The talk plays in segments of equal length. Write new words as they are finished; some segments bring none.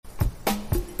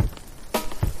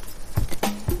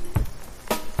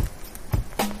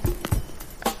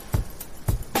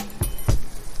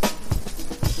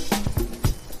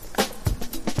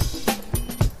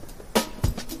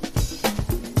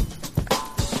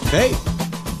Hey,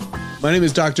 my name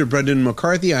is Dr. Brendan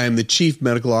McCarthy. I am the Chief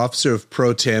Medical Officer of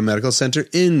Protea Medical Center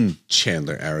in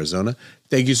Chandler, Arizona.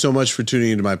 Thank you so much for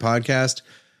tuning into my podcast.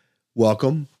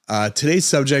 Welcome. Today's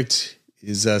subject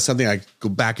is something I go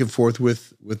back and forth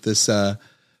with this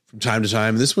from time to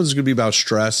time. This one's going to be about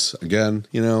stress. Again,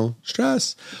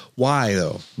 stress. Why,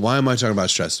 though? Why am I talking about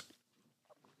stress?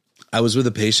 I was with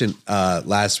a patient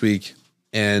last week,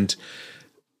 and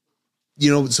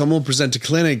someone will present to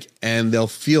clinic and they'll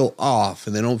feel off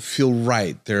and they don't feel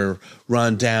right. They're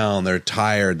run down. They're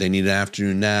tired. They need an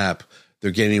afternoon nap. They're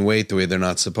gaining weight the way they're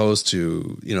not supposed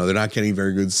to. They're not getting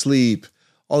very good sleep,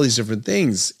 all these different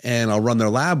things. And I'll run their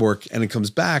lab work and it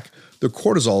comes back. Their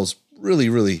cortisol is really,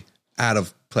 really out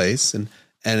of place. And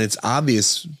it's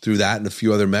obvious through that and a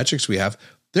few other metrics we have,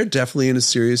 they're definitely in a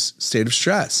serious state of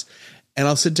stress. And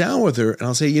I'll sit down with her and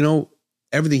I'll say,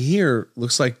 everything here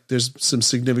looks like there's some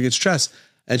significant stress.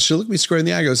 And she'll look me square in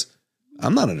the eye and goes,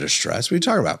 I'm not under stress. What are you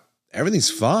talking about? Everything's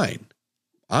fine.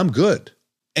 I'm good.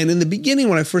 And in the beginning,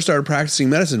 when I first started practicing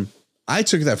medicine, I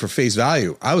took that for face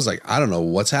value. I was like, I don't know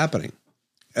what's happening.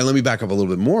 And let me back up a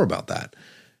little bit more about that.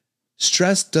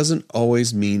 Stress doesn't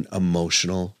always mean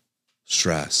emotional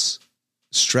stress.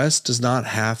 Stress does not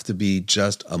have to be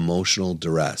just emotional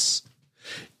duress.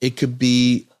 It could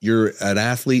be you're an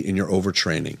athlete and you're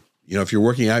overtraining. If you're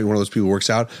working out, you're one of those people who works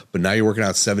out, but now you're working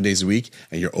out 7 days a week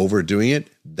and you're overdoing it,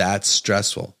 that's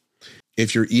stressful.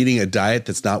 If you're eating a diet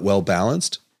that's not well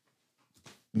balanced,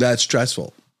 that's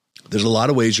stressful. There's a lot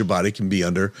of ways your body can be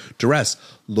under duress.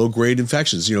 Low-grade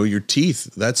infections, your teeth,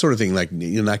 that sort of thing, like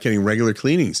you're not getting regular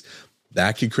cleanings.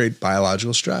 That can create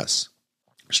biological stress.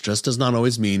 Stress does not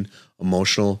always mean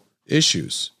emotional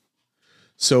issues.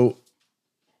 So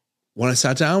when I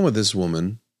sat down with this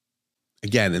woman,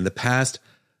 again, in the past,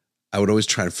 I would always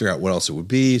try to figure out what else it would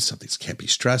be. Some things can't be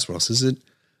stress. What else is it?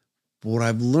 But what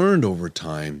I've learned over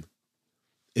time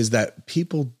is that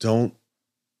people don't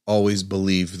always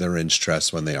believe they're in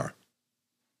stress when they are.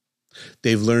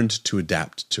 They've learned to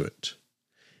adapt to it.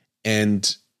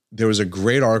 And there was a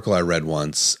great article I read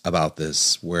once about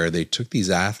this where they took these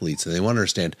athletes and they want to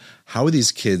understand how are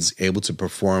these kids able to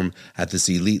perform at this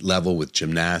elite level with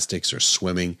gymnastics or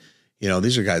swimming.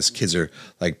 These are kids are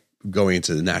like going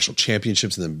into the national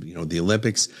championships and then, the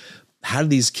Olympics. How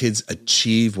did these kids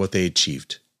achieve what they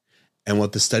achieved? And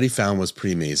what the study found was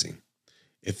pretty amazing.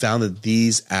 It found that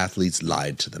these athletes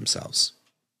lied to themselves.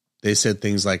 They said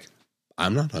things like,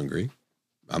 I'm not hungry.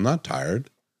 I'm not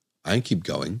tired. I can keep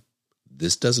going.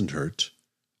 This doesn't hurt.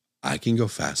 I can go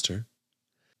faster.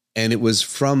 And it was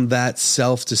from that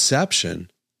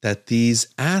self-deception that these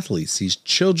athletes, these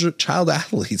child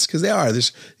athletes, because they are,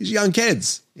 these young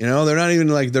kids, they're not even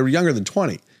they're younger than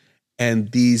 20.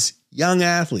 And these young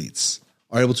athletes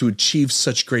are able to achieve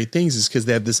such great things is because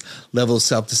they have this level of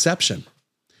self-deception.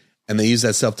 And they use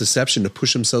that self-deception to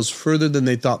push themselves further than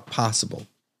they thought possible.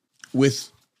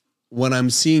 When I'm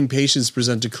seeing patients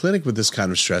present to clinic with this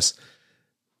kind of stress,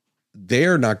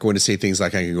 they're not going to say things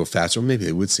like, I can go faster. Or maybe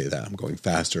they would say that. I'm going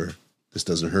faster. This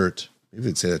doesn't hurt. Maybe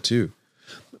they'd say that too.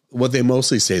 What they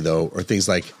mostly say, though, are things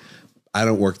like, I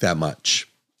don't work that much.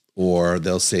 Or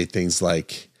they'll say things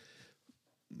like,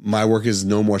 my work is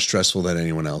no more stressful than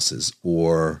anyone else's.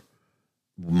 Or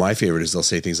my favorite is they'll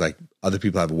say things like, other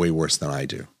people have it way worse than I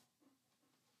do.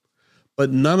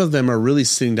 But none of them are really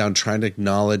sitting down trying to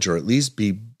acknowledge or at least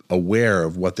be aware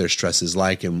of what their stress is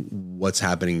like and what's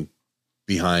happening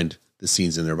behind the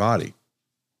scenes in their body.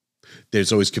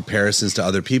 There's always comparisons to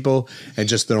other people and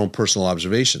just their own personal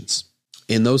observations.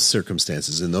 In those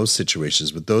circumstances, in those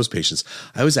situations with those patients,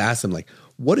 I always ask them,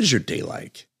 what is your day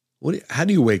like? How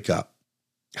do you wake up?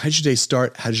 How does your day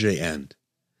start? How does your day end?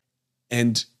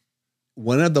 And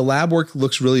when the lab work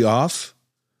looks really off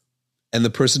and the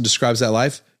person describes that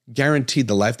life, guaranteed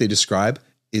the life they describe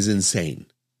is insane.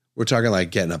 We're talking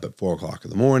like getting up at 4 o'clock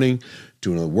in the morning,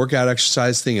 doing a workout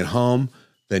exercise thing at home,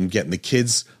 then getting the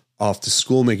kids off to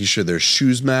school, making sure their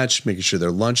shoes match, making sure their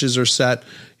lunches are set,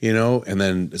 and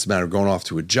then it's a matter of going off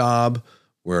to a job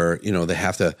where, they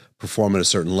have to perform at a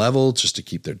certain level just to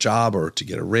keep their job or to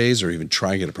get a raise or even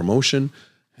try and get a promotion.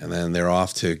 And then they're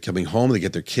off to coming home. They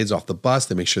get their kids off the bus.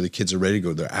 They make sure the kids are ready to go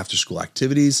to their after school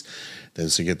activities. Then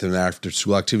to get them their after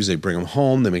school activities, they bring them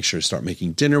home. They make sure to start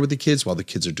making dinner with the kids while the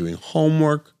kids are doing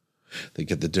homework. They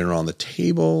get the dinner on the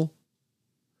table.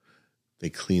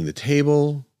 They clean the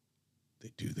table.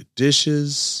 They do the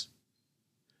dishes.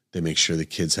 They make sure the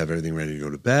kids have everything ready to go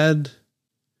to bed.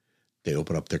 They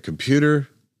open up their computer.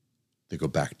 They go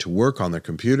back to work on their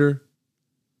computer.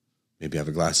 Maybe have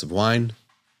a glass of wine.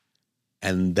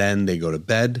 And then they go to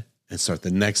bed and start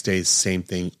the next day, same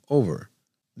thing over.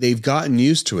 They've gotten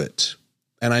used to it.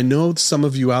 And I know some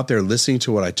of you out there listening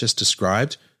to what I just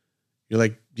described, you're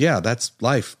like, yeah, that's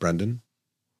life, Brendan.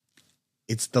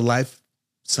 It's the life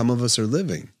some of us are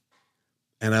living.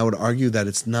 And I would argue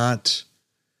that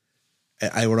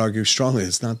I would argue strongly,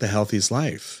 it's not the healthiest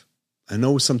life. I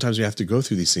know sometimes we have to go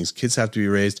through these things. Kids have to be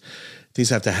raised. Things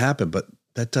have to happen, but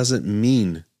that doesn't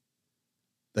mean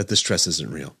that the stress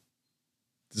isn't real.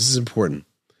 This is important.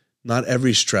 Not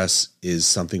every stress is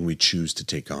something we choose to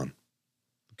take on.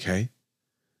 Okay?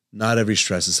 Not every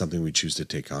stress is something we choose to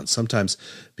take on. Sometimes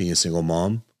being a single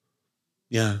mom,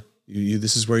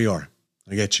 this is where you are.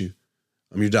 I get you.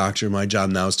 I'm your doctor. My job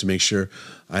now is to make sure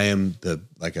I am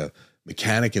like a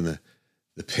mechanic in the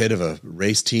pit of a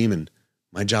race team, and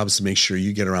my job is to make sure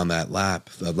you get around that lap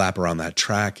around that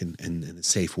track in a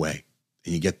safe way,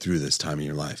 and you get through this time in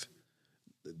your life.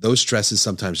 Those stresses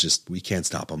sometimes we can't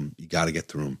stop them. You got to get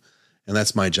through them. And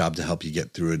that's my job, to help you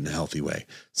get through it in a healthy way.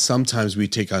 Sometimes we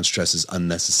take on stresses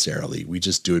unnecessarily. We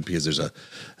just do it because there's a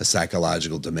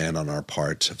psychological demand on our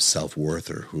part of self-worth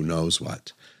or who knows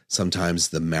what. Sometimes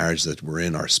the marriage that we're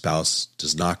in, our spouse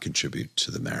does not contribute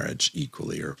to the marriage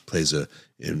equally or plays a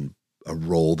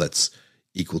role that's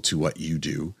equal to what you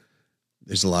do.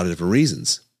 There's a lot of different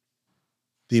reasons.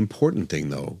 The important thing,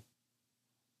 though,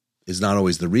 is not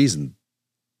always the reason,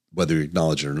 whether you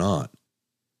acknowledge it or not.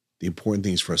 The important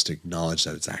thing is for us to acknowledge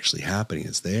that it's actually happening,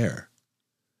 it's there,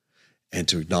 and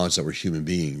to acknowledge that we're human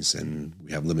beings and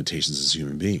we have limitations as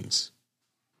human beings.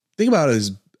 Think about it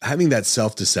as having that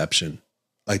self-deception,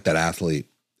 like that athlete,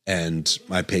 and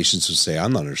my patients would say,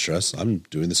 I'm not under stress. I'm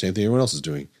doing the same thing everyone else is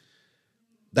doing.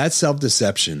 That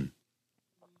self-deception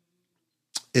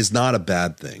is not a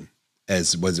bad thing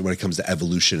when it comes to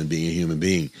evolution and being a human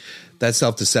being. That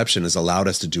self-deception has allowed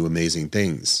us to do amazing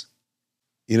things.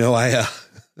 You know, I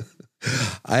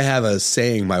have a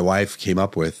saying my wife came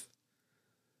up with.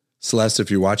 Celeste, if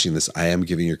you're watching this, I am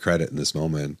giving you credit in this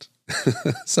moment.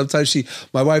 Sometimes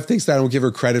my wife thinks that I don't give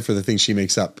her credit for the things she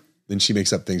makes up. Then she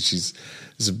makes up things.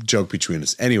 There's a joke between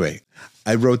us. Anyway,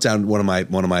 I wrote down one of my,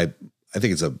 I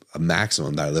think it's a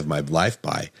maximum that I live my life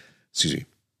by. Excuse me.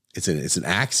 It's an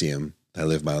axiom that I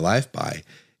live my life by,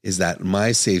 is that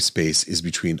my safe space is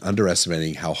between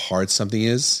underestimating how hard something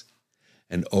is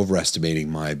and overestimating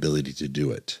my ability to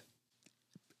do it.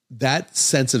 That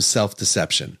sense of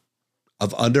self-deception,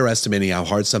 of underestimating how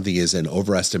hard something is and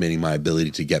overestimating my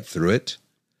ability to get through it,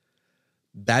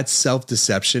 that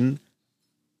self-deception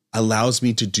allows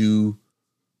me to do,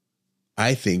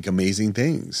 I think, amazing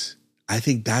things. I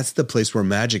think that's the place where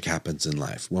magic happens in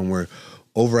life. When we're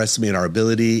overestimate our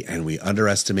ability and we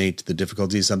underestimate the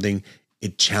difficulty of something,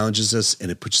 it challenges us and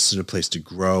it puts us in a place to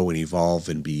grow and evolve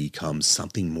and become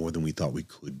something more than we thought we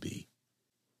could be.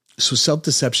 So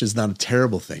self-deception is not a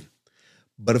terrible thing.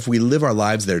 But if we live our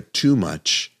lives there too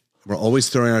much, we're always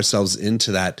throwing ourselves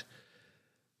into that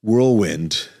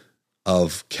whirlwind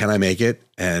of, can I make it?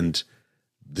 And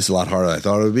this is a lot harder than I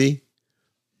thought it would be.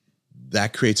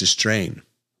 That creates a strain.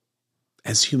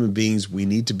 As human beings, we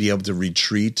need to be able to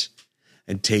retreat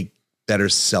and take better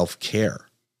self-care.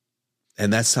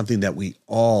 And that's something that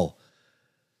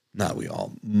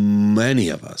many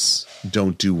of us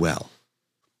don't do well.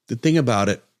 The thing about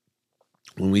it,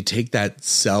 when we take that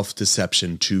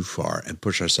self-deception too far and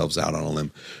push ourselves out on a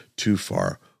limb too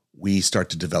far, we start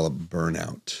to develop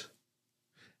burnout.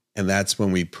 And that's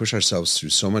when we push ourselves through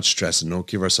so much stress and don't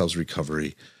give ourselves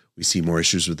recovery. We see more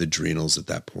issues with adrenals at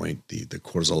that point. The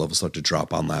cortisol levels start to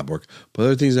drop on lab work. But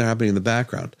other things are happening in the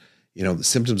background. You know, the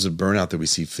symptoms of burnout that we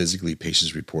see physically,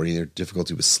 patients reporting their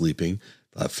difficulty with sleeping,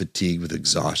 fatigue with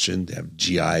exhaustion, they have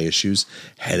GI issues,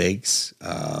 headaches,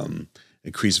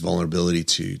 increased vulnerability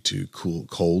to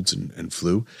colds and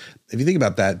flu. If you think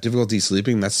about that, difficulty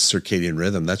sleeping, that's circadian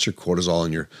rhythm. That's your cortisol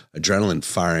and your adrenaline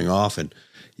firing off. And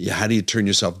how do you turn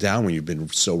yourself down when you've been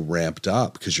so ramped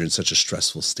up because you're in such a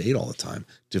stressful state all the time?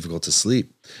 Difficult to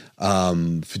sleep.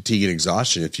 Fatigue and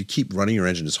exhaustion. If you keep running your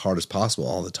engine as hard as possible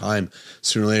all the time,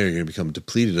 sooner or later you're going to become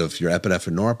depleted of your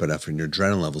epinephrine, norepinephrine, your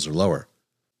adrenaline levels are lower.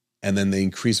 And then the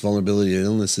increased vulnerability to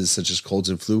illnesses such as colds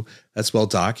and flu, that's well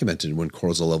documented. When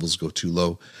cortisol levels go too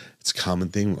low, it's a common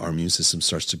thing. Our immune system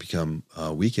starts to become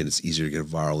weakened. It's easier to get a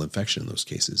viral infection in those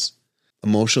cases.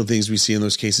 Emotional things we see in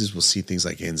those cases, we'll see things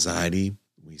like anxiety.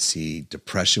 We see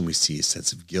depression. We see a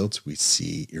sense of guilt. We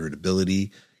see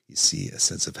irritability. You see a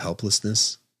sense of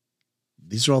helplessness.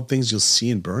 These are all things you'll see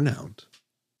in burnout.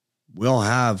 We all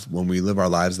have, when we live our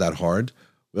lives that hard,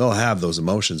 we all have those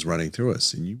emotions running through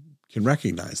us, and you can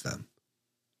recognize them.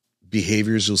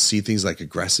 Behaviors, you'll see things like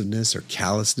aggressiveness or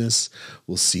callousness.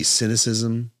 We'll see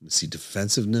cynicism. We'll see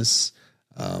defensiveness,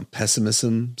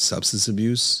 pessimism, substance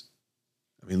abuse.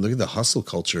 I mean, look at the hustle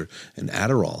culture and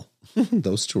Adderall.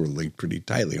 Those two are linked pretty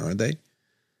tightly, aren't they?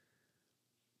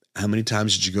 How many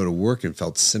times did you go to work and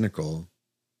felt cynical?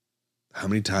 How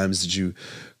many times did you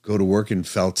go to work and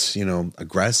felt,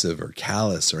 aggressive or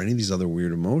callous or any of these other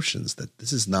weird emotions that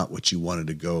this is not what you wanted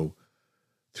to go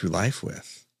through life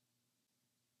with?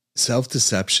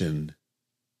 Self-deception,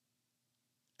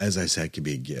 as I said, can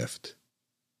be a gift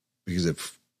because it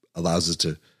allows us to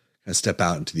kind of step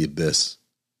out into the abyss,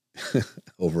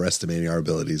 overestimating our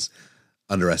abilities,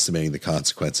 underestimating the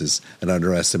consequences, and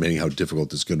underestimating how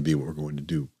difficult it's going to be what we're going to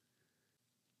do.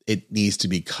 It needs to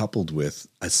be coupled with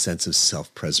a sense of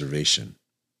self-preservation.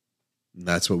 And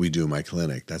that's what we do in my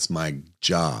clinic. That's my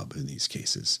job in these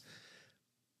cases.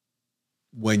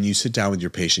 When you sit down with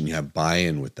your patient, you have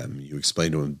buy-in with them. You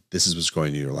explain to them, this is what's going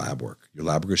on in your lab work. Your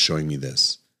lab work is showing me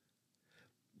this.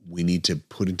 We need to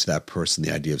put into that person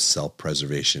the idea of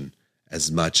self-preservation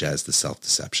as much as the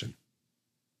self-deception.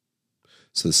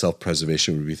 So the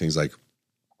self-preservation would be things like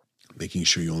making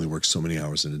sure you only work so many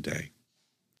hours in a day.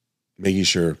 Making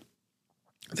sure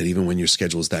that even when your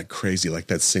schedule is that crazy, like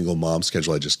that single mom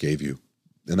schedule I just gave you,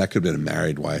 and that could have been a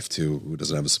married wife too, who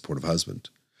doesn't have a supportive husband.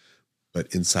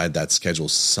 But inside that schedule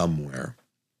somewhere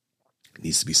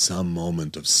needs to be some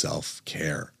moment of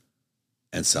self-care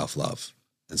and self-love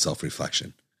and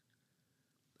self-reflection.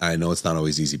 I know it's not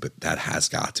always easy, but that has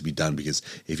got to be done because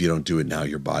if you don't do it now,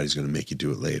 your body's going to make you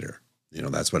do it later.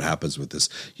 That's what happens with this.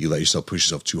 You let yourself push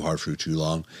yourself too hard for too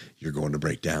long, you're going to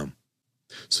break down.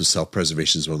 So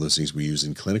self-preservation is one of those things we use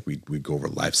in clinic. We go over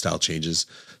lifestyle changes.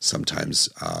 Sometimes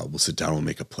we'll sit down and we'll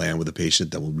make a plan with a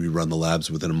patient. Then we'll rerun the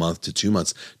labs within a month to 2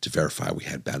 months to verify we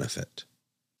had benefit.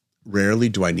 Rarely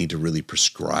do I need to really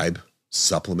prescribe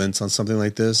supplements on something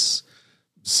like this.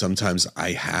 Sometimes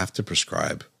I have to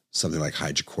prescribe something like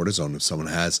hydrocortisone if someone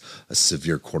has a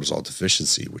severe cortisol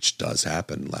deficiency, which does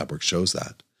happen. Lab work shows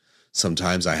that.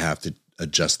 Sometimes I have to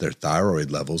adjust their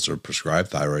thyroid levels or prescribe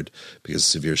thyroid because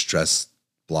severe stress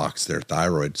blocks their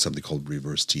thyroid. Something called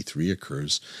reverse T3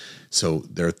 occurs. So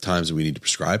there are times that we need to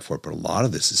prescribe for it, but a lot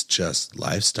of this is just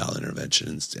lifestyle intervention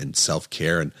and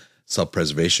self-care and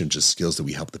self-preservation, just skills that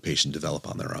we help the patient develop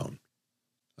on their own.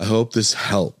 I hope this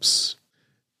helps.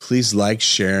 Please like,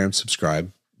 share, and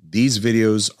subscribe. These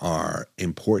videos are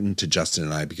important to Justin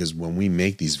and I because when we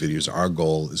make these videos, our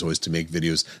goal is always to make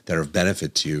videos that are of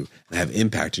benefit to you and have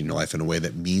impact in your life in a way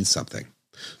that means something.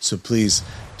 So please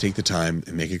take the time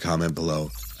and make a comment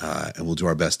below, and we'll do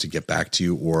our best to get back to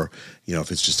you. Or,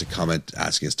 if it's just a comment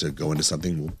asking us to go into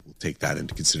something, we'll take that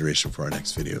into consideration for our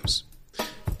next videos.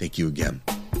 Thank you again.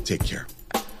 Take care.